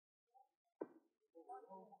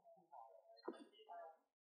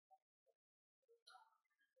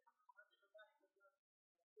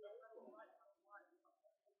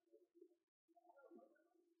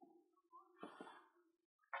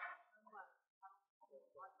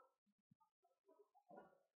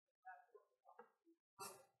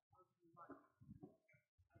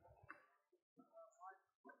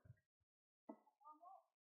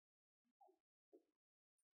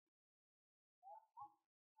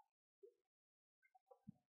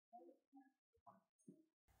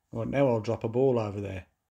 Right, now I'll drop a ball over there.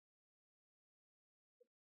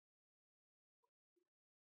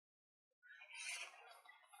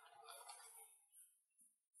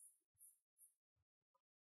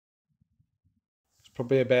 It's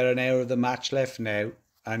probably about an hour of the match left now,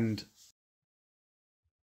 and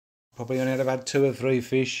probably only had 2 or 3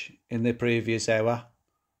 fish in the previous hour.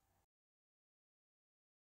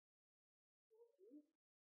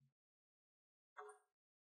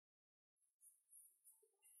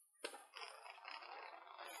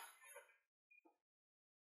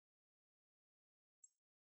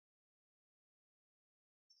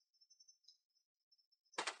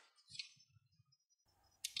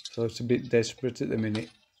 So it's a bit desperate at the minute.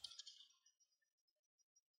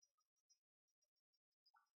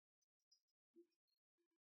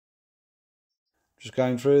 Just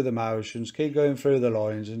going through the motions, keep going through the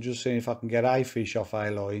lines and just seeing if I can get a fish off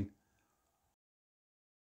a line.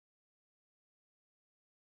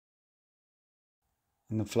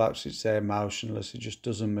 And the float sits there motionless, it just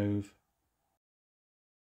doesn't move.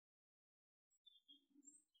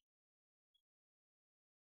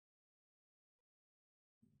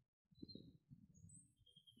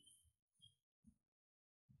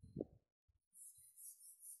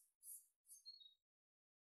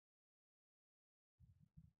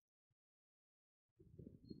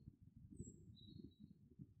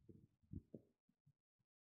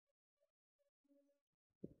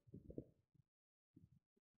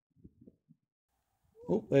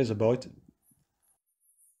 Oh, there's a bite.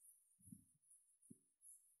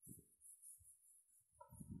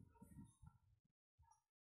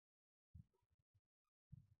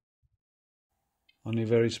 Only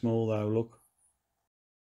very small though, look.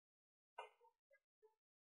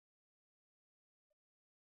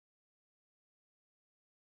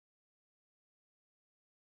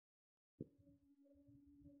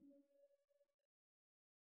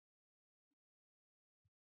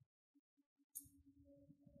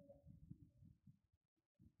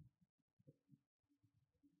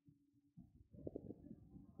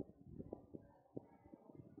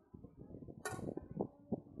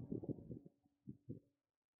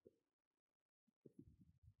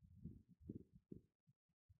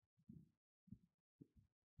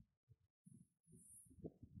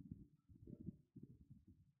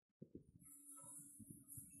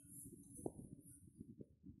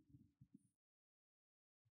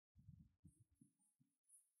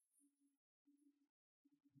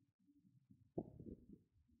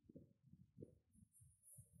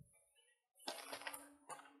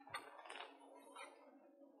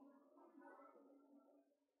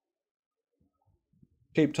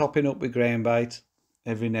 Keep topping up with ground bait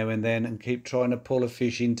every now and then and keep trying to pull a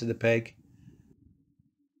fish into the peg.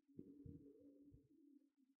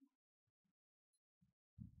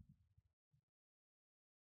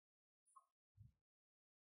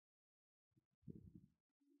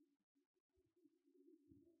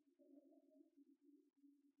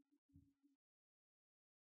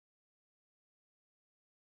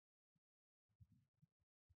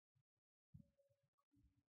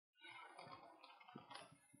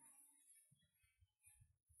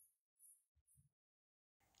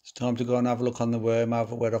 It's time to go and have a look on the worm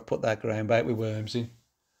over where I've put that ground bait with worms in.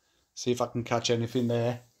 See if I can catch anything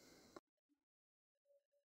there.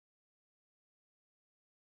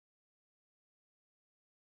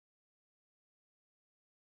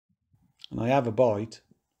 And I have a bite.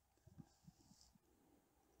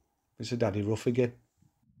 It's a daddy rough again.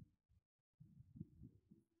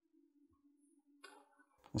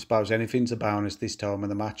 I suppose anything's a bonus this time of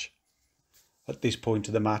the match. At this point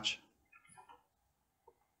of the match.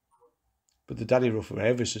 But the daddy rough are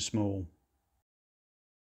ever so small.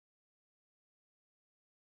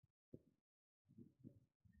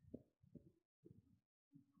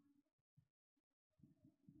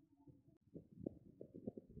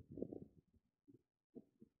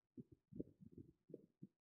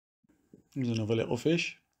 There's another little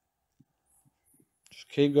fish. Just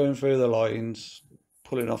keep going through the lines,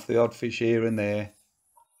 pulling off the odd fish here and there.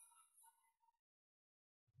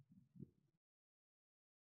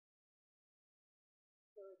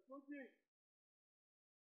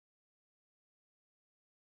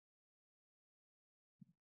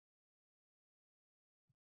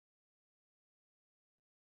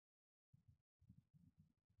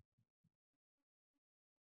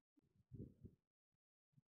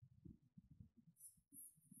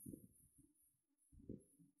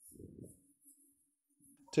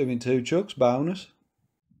 Two in two chucks, bonus.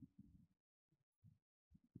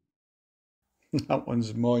 That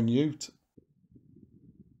one's minute.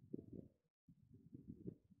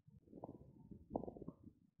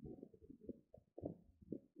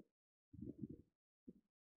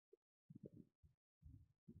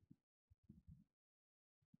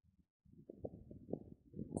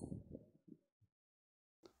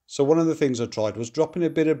 So one of the things I tried was dropping a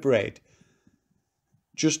bit of bread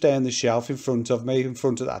just down the shelf in front of me, in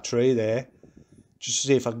front of that tree there, just to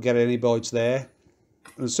see if I can get any bites there.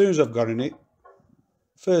 And as soon as I've got in it,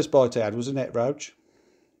 first bite I had was a net roach.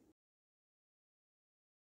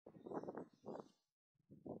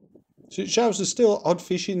 So it shows there's still odd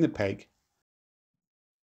fish in the peg.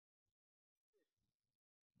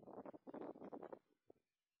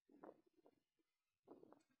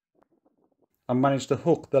 I managed to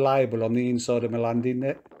hook the label on the inside of my landing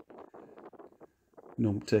net.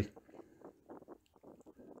 Numpty.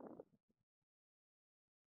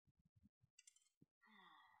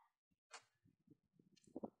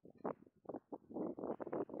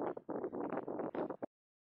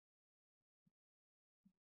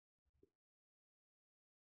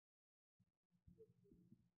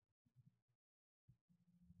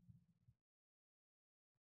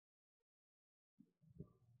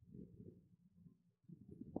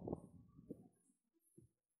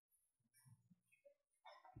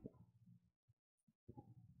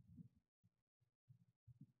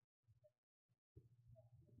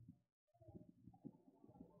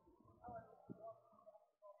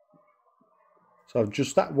 So I've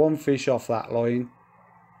just that one fish off that line.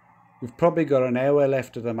 We've probably got an hour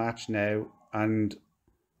left of the match now and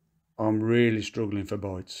I'm really struggling for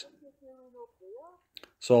bites.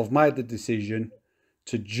 So I've made the decision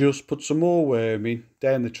to just put some more worm in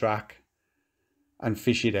down the track and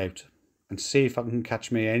fish it out and see if I can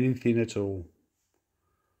catch me anything at all.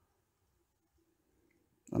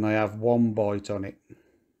 And I have one bite on it.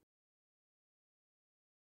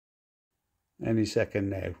 Any second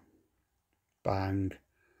now. Bang.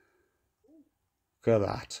 Look at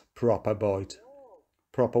that. Proper bite.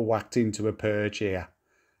 Proper whacked into a perch here.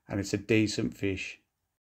 And it's a decent fish.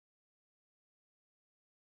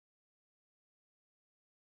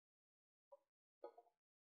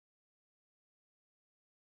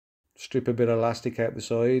 Strip a bit of elastic out the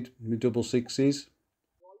side. My double sixes.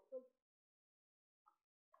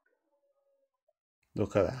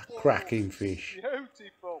 Look at that. Cracking fish.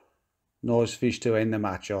 Beautiful. Nice fish to end the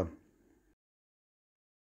match on.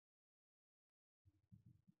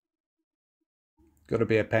 Got to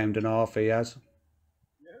be a pound and a half he has.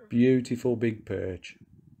 Beautiful big perch.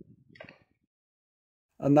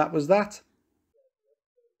 And that was that.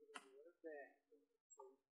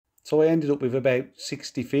 So I ended up with about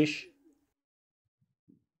 60 fish.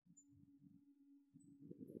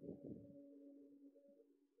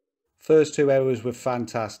 First 2 hours were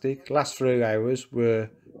fantastic. Last 3 hours were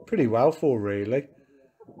pretty well full, really.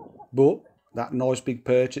 But that nice big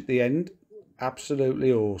perch at the end,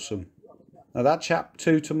 absolutely awesome. Now that chap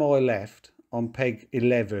 2 to my left on peg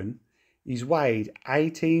 11, he's weighed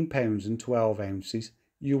 18 pounds and 12 ounces.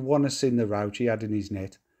 You want to see the roach he had in his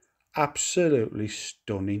net. Absolutely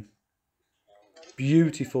stunning.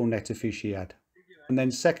 Beautiful net of fish he had. And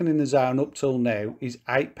then second in the zone up till now is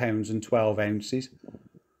 8 pounds and 12 ounces.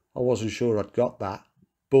 I wasn't sure I'd got that,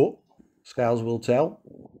 but scales will tell.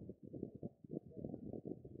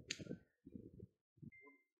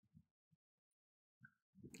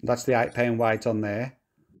 That's the 8 pound weight on there.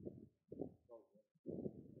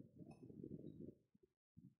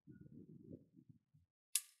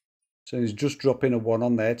 So he's just dropping a 1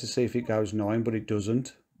 on there to see if it goes 9, but it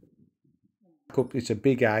doesn't. It's a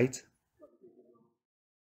big 8.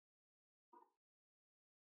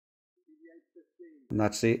 And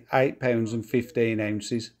that's it, 8 pounds and 15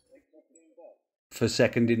 ounces for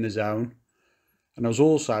second in the zone. And I was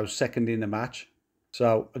also second in the match.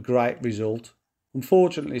 So a great result.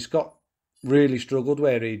 Unfortunately, Scott really struggled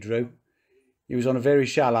where he drew. He was on a very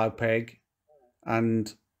shallow peg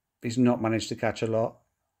and he's not managed to catch a lot.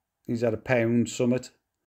 He's had a pound summit.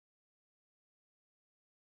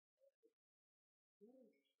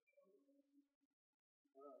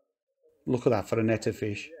 Look at that for a net of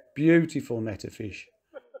fish. Beautiful net of fish.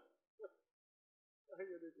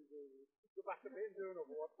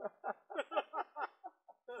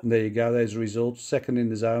 And there you go, there's the results. Second in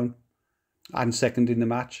the zone and second in the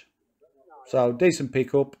match. So decent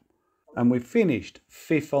pickup. And we finished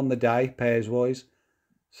 5th on the day, pairs wise.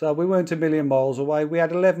 So we weren't a million miles away. We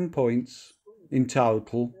had 11 points in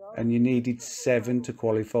total and you needed 7 to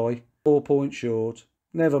qualify. 4 points short.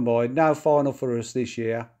 Never mind, no final for us this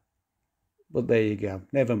year. But there you go,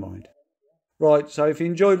 never mind. Right, so if you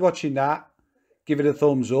enjoyed watching that, give it a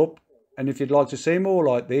thumbs up. And if you'd like to see more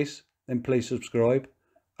like this, then please subscribe.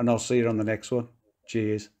 And I'll see you on the next one.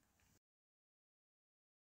 Cheers.